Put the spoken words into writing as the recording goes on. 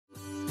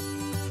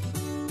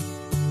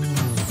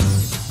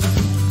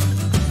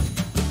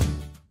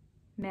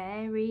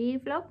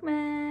Happy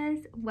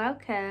Vlogmas!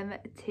 Welcome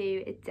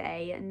to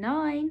day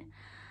 9.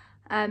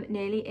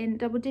 Nearly in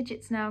double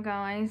digits now,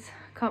 guys.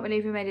 Can't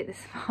believe we made it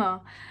this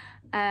far.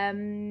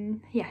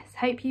 Yes,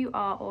 hope you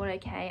are all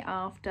okay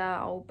after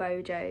old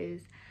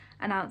Bojo's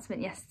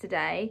announcement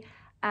yesterday.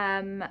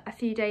 A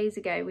few days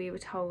ago we were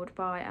told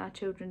by our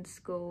children's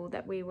school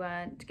that we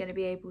weren't going to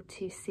be able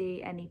to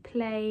see any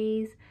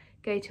plays,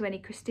 go to any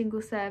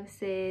Christingle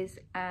services,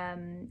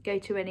 go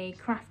to any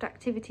craft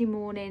activity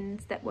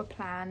mornings that were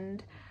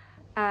planned.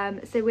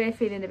 So we're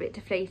feeling a bit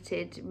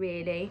deflated,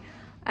 really.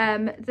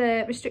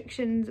 The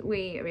restrictions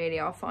we really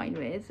are fine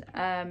with.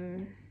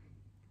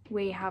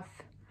 We have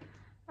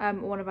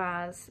one of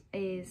ours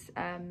is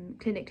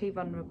clinically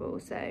vulnerable,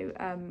 so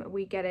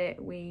we get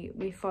it,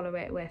 we follow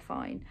it, we're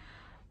fine.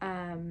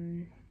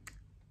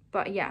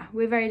 But yeah,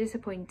 we're very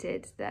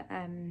disappointed that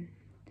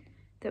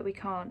that we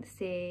can't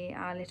see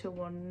our little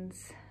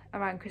ones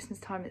around Christmas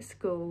time at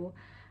school.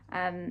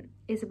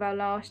 Isabel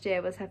last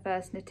year was her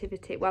first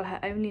nativity, well, her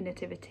only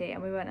nativity,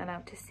 and we weren't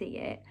allowed to see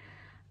it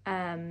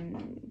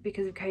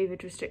because of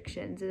COVID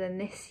restrictions. And then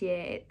this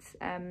year it's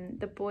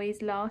the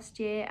boys' last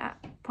year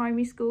at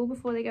primary school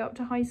before they go up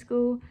to high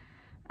school.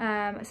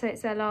 So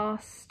it's their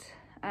last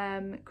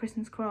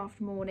Christmas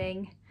craft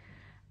morning,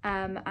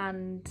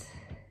 and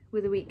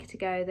with a week to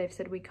go they've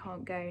said we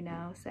can't go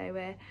now. So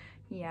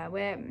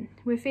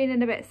we're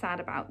feeling a bit sad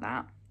about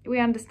that. We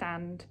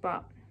understand,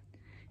 but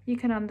you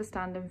can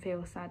understand and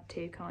feel sad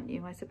too, can't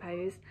you, I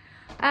suppose.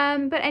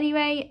 But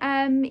anyway,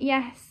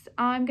 yes,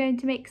 I'm going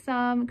to make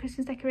some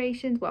Christmas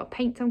decorations, well,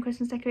 paint some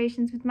Christmas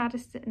decorations with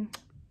Madison.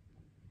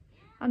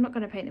 I'm not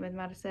going to paint them with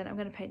Madison, I'm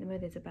going to paint them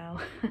with Isabel.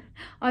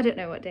 I don't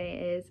know what day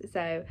it is,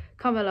 so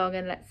come along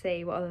and let's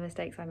see what other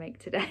mistakes I make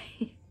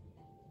today.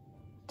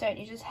 Don't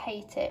you just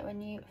hate it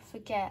when you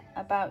forget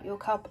about your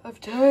cup of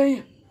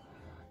tea?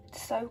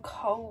 It's so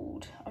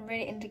cold. I'm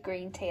really into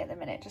green tea at the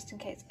minute, just in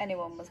case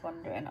anyone was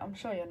wondering. I'm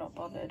sure you're not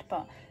bothered,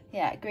 but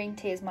yeah, green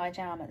tea is my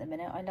jam at the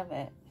minute. I love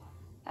it.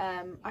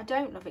 I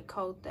don't love it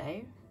cold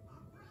though.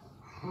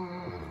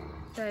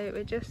 So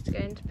we're just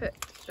going to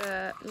put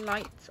the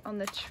lights on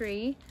the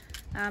tree.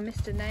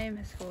 Mr. Gnome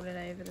has fallen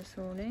over this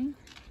morning.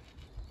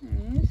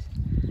 Yes.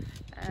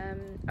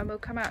 And we'll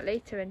come out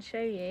later and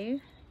show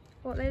you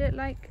what they look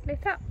like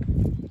lit up.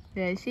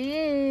 There she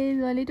is,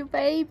 my little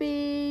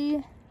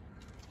baby.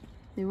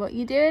 So what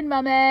you doing,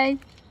 mummy?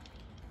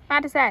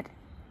 Madison?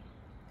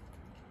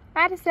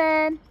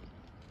 Madison?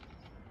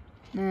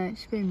 No,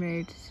 she's being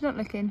rude. She's not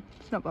looking.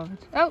 She's not bothered.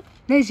 Oh,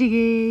 there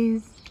she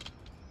is.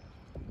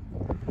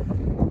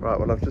 Right,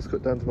 well, I've just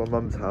got down to my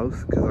mum's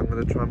house because I'm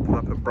going to try and put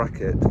up a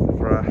bracket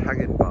for a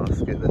hanging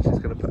basket that she's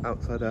going to put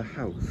outside her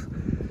house.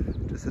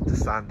 Just had to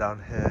stand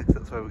down here because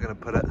that's where we're going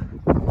to put it.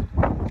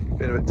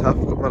 Been a bit tough.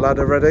 Got my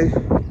ladder ready.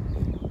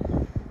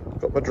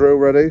 Got my drill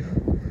ready.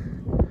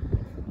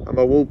 And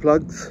my wall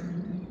plugs.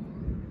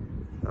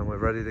 And we're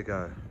ready to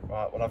go.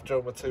 Right, well, I've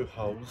drilled my 2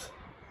 holes.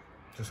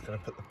 Just going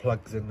to put the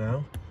plugs in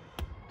now.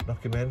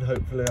 Knock them in.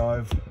 Hopefully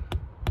I've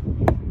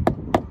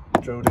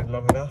drilled in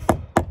long enough.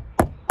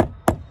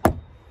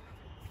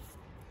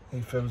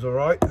 He feels all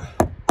right.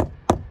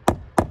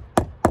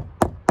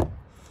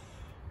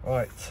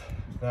 Right,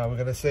 now we're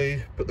going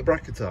to put the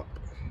brackets up.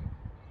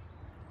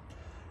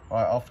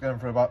 Right, after going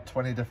through about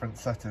 20 different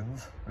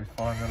settings, we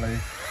finally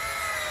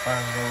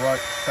found the right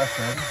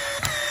setting,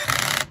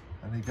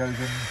 and he goes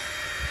in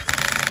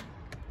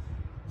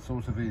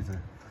sort of easy.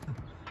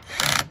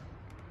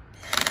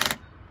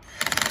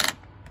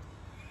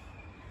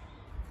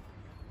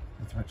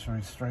 Need to make sure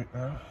he's straight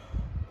now.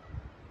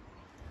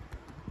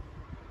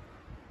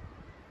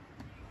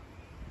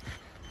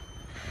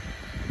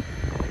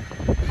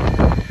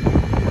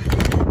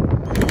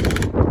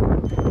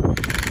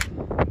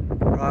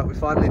 Right, we've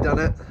finally done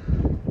it.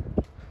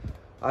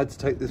 I had to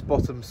take this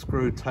bottom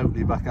screw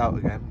totally back out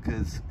again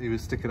because he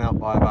was sticking out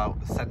by about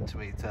a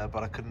centimetre,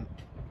 but I couldn't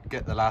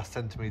get the last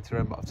centimetre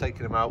in. But I've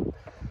taken him out,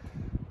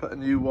 put a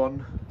new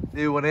one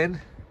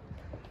in,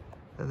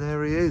 and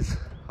there he is.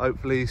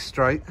 Hopefully he's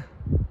straight.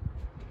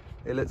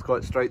 It looks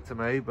quite straight to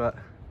me, but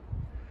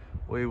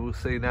we will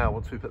see now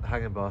once we put the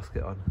hanging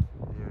basket on.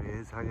 Here he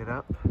is hanging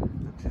up,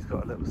 and she's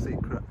got a little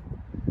secret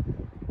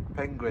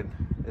penguin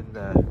in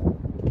there.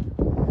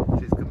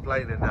 She's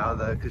complaining now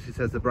though because she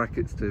says the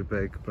bracket's too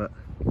big, but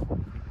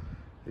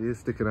he is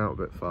sticking out a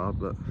bit far,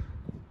 but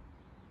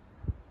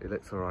he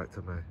looks alright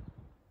to me.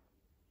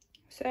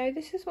 So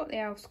this is what the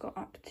elves got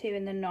up to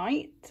in the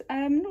night.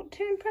 Not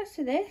too impressed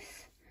with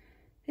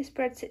this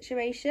bread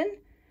situation.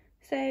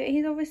 So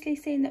he's obviously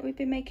seen that we've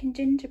been making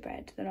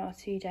gingerbread the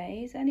last few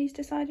days, and he's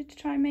decided to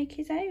try and make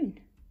his own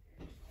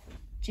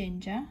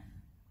ginger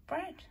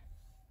bread.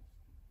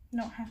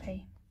 Not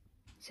happy.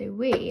 So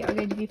we are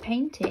going to be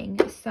painting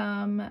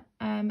some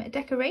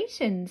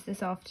decorations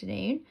this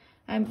afternoon.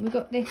 We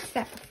got this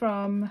set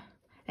from,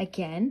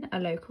 again, a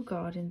local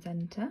garden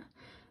centre.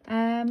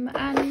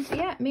 And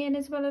yeah, me and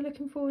Isabel are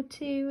looking forward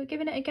to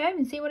giving it a go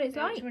and see what it's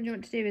like. Which one do you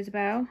want to do,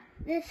 Isabel?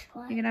 This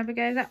one. You're going to have a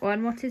go at that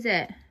one. What is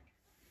it?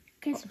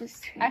 Christmas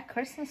tree. A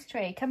Christmas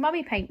tree. Can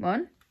Mummy paint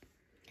one?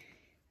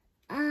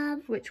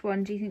 Which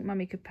one do you think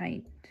Mummy could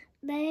paint?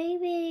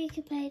 Maybe you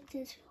could paint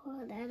this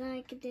one and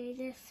I could do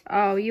this.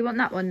 Oh, you want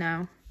that one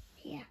now?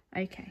 Yeah.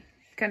 Okay.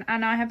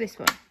 And I have this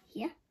one?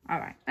 Yeah. All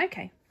right.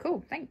 Okay,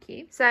 cool. Thank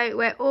you. So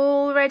we're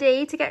all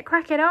ready to get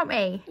cracking, aren't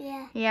we?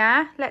 Yeah.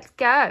 Yeah? Let's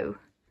go.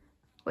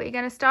 What are you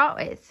going to start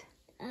with?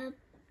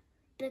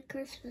 The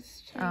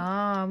Christmas tree.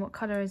 Oh, what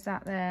colour is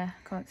that there?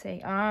 Can't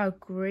see. Oh,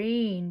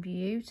 green.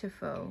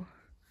 Beautiful.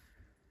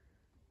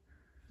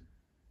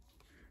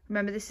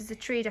 Remember, this is a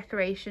tree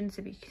decoration,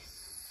 so be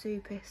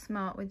super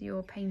smart with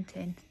your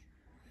painting.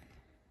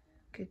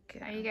 Good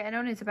girl. How are you getting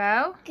on,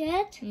 Isabel?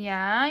 Good.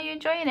 Yeah, you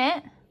enjoying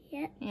it?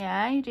 Yeah.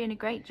 Yeah, you're doing a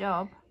great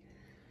job.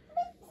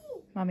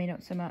 Mummy,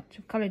 not so much.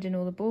 I've coloured in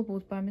all the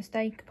baubles by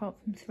mistake, apart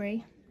from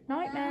 3.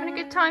 Nightmare. Having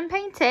a good time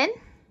painting?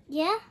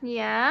 Yeah.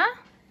 Yeah.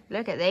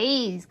 Look at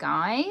these,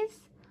 guys.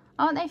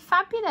 Aren't they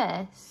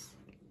fabulous?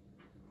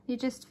 You're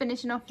just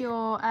finishing off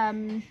your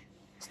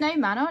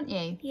snowman, aren't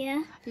you?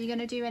 Yeah. Are you going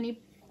to do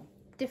any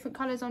different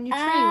colours on your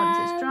tree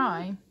once it's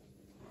dry?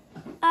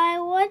 I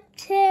want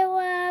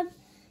to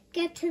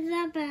get to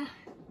another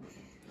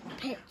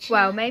picture.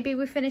 Well, maybe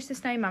we finish the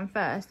snowman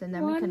first and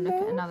then we can look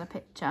at more? another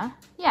picture.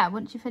 Yeah,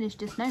 once you finish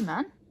the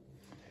snowman.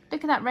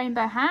 Look at that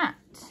rainbow hat.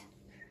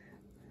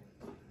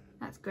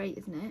 That's great,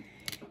 isn't it?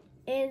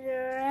 In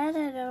red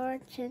and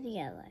orange and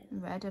yellow.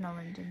 Red and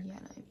orange and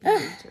yellow.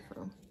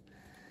 Beautiful.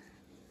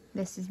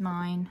 This is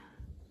mine.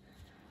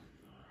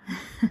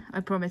 I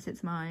promise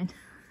it's mine.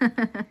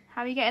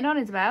 How are you getting on,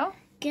 Isabel?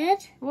 Good.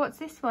 What's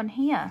this one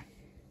here?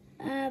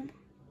 A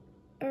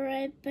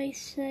rainbow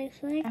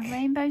snowflake. A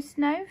rainbow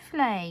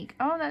snowflake.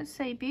 Oh, that's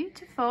so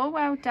beautiful.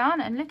 Well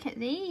done. And look at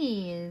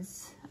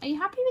these. Are you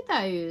happy with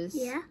those?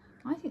 Yeah.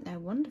 I think they're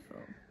wonderful.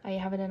 Are you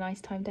having a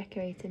nice time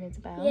decorating,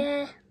 Isabel?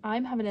 Yeah.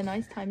 I'm having a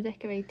nice time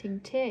decorating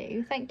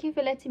too. Thank you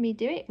for letting me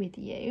do it with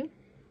you.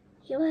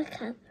 You're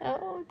welcome.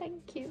 Oh,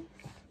 thank you.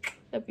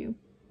 Love you.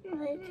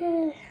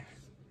 Okay.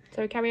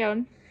 So carry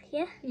on.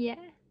 Yeah. Yeah.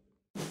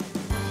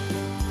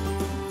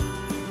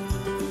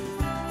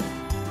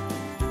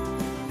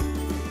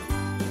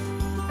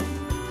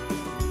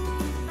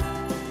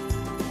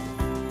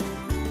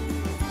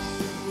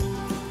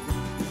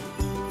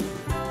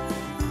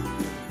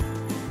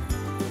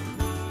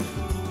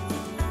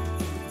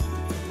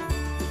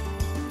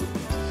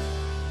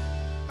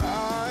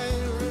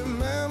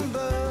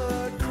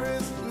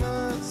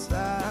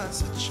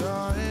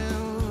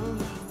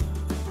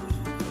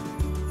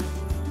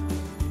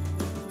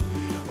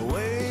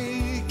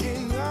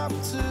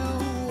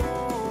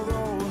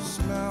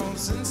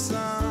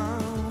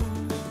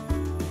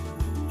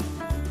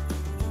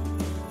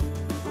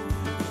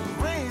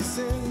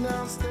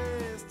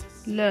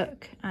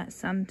 Look at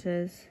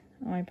Santa's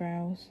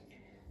eyebrows.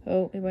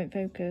 Oh, it won't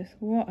focus.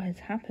 What has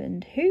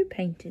happened? Who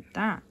painted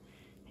that?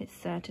 It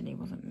certainly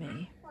wasn't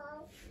me.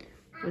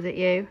 Was it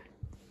you?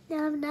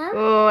 No.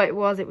 Oh, it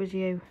was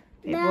you.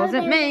 It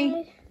wasn't me.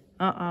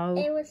 No. Uh-oh.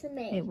 It wasn't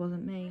me. It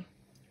wasn't me.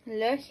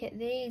 Look at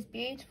these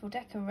beautiful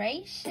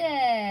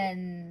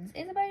decorations.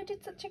 Isabel, you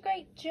did such a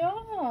great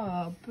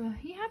job. Are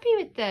you happy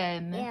with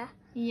them? Yeah.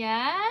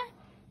 Yeah?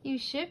 You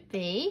should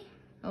be.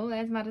 Oh,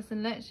 there's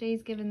Madison. Look,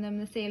 she's given them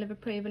the seal of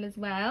approval as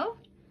well.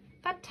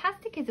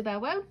 Fantastic, Isabel.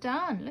 Well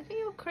done. Look at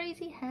your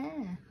crazy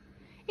hair.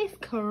 It's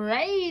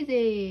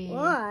crazy.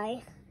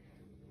 Why?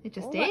 It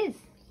just is.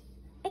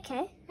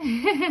 Okay.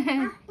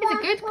 It's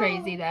a good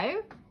crazy,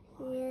 though.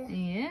 Yeah.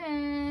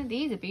 Yeah,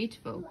 these are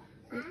beautiful.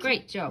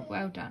 Great job.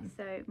 Well done.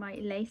 So my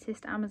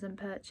latest Amazon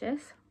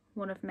purchase,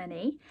 one of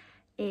many,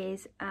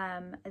 is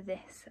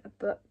this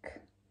book,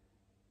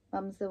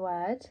 Mum's the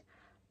Word.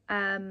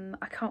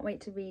 I can't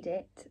wait to read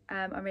it.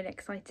 I'm really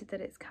excited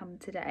that it's come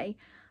today.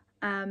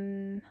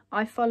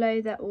 I follow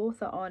the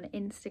author on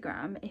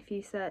Instagram. If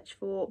you search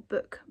for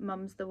book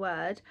Mum's the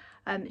Word,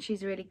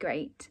 she's really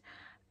great.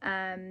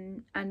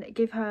 And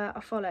give her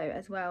a follow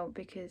as well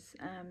because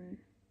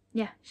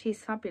yeah,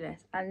 she's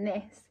fabulous. And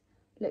this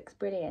looks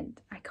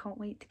brilliant. I can't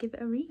wait to give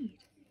it a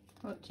read.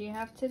 What do you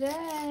have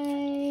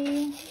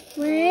today?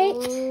 Wait.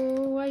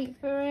 Oh, wait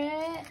for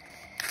it.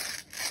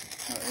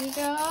 What have you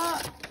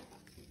got?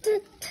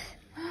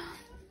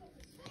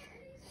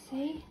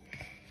 See?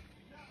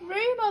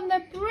 Room on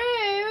the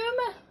broom.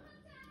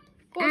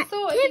 What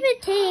sort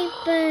Activity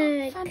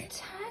book.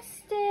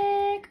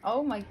 Fantastic.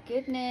 Oh my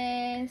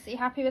goodness. Are you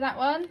happy with that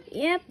one?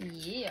 Yep.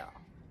 Yeah.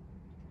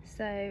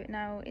 So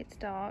now it's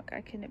dark,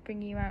 I can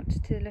bring you out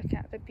to look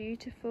at the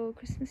beautiful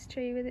Christmas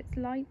tree with its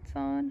lights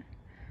on.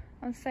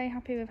 I'm so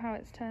happy with how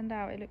it's turned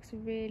out. It looks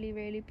really,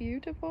 really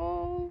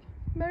beautiful.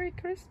 Merry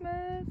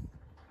Christmas.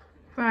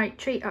 Right,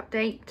 treat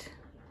update.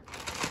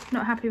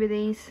 Not happy with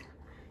these.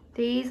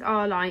 These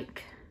are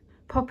like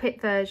pop-it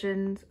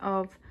versions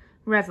of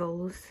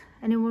Revels.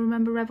 Anyone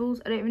remember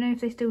Revels? I don't even know if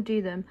they still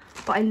do them,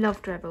 but I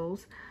loved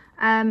Revels.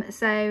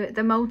 So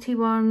the multi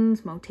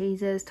ones,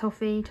 Maltesers,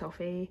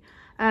 toffee.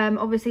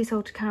 Obviously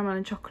salted caramel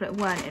and chocolate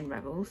weren't in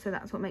Revels, so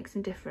that's what makes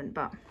them different,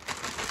 but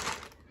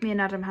me and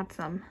Adam had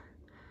some.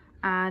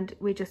 And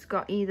we just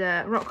got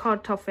either rock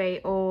hard toffee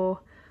or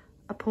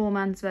a poor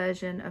man's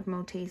version of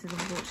Maltesers,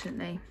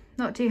 unfortunately.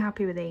 not too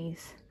happy with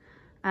these.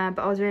 But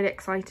I was really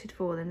excited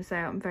for them, so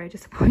I'm very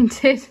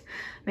disappointed.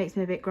 Makes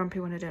me a bit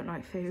grumpy when I don't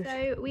like food.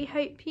 So we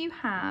hope you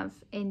have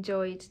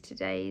enjoyed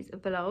today's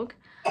vlog.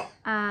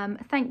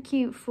 Thank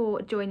you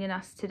for joining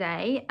us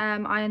today.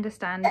 I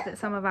understand that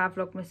some of our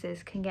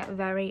vlogmases can get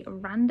very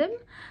random,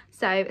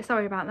 so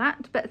sorry about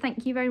that, but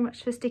thank you very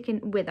much for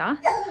sticking with us.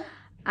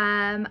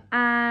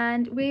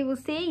 And we will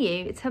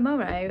see you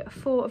tomorrow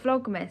for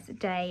Vlogmas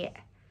day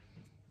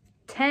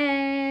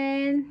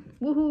 10.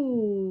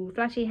 Woohoo!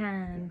 Flashy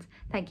hands.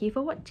 Thank you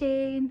for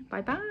watching.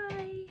 Bye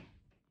bye.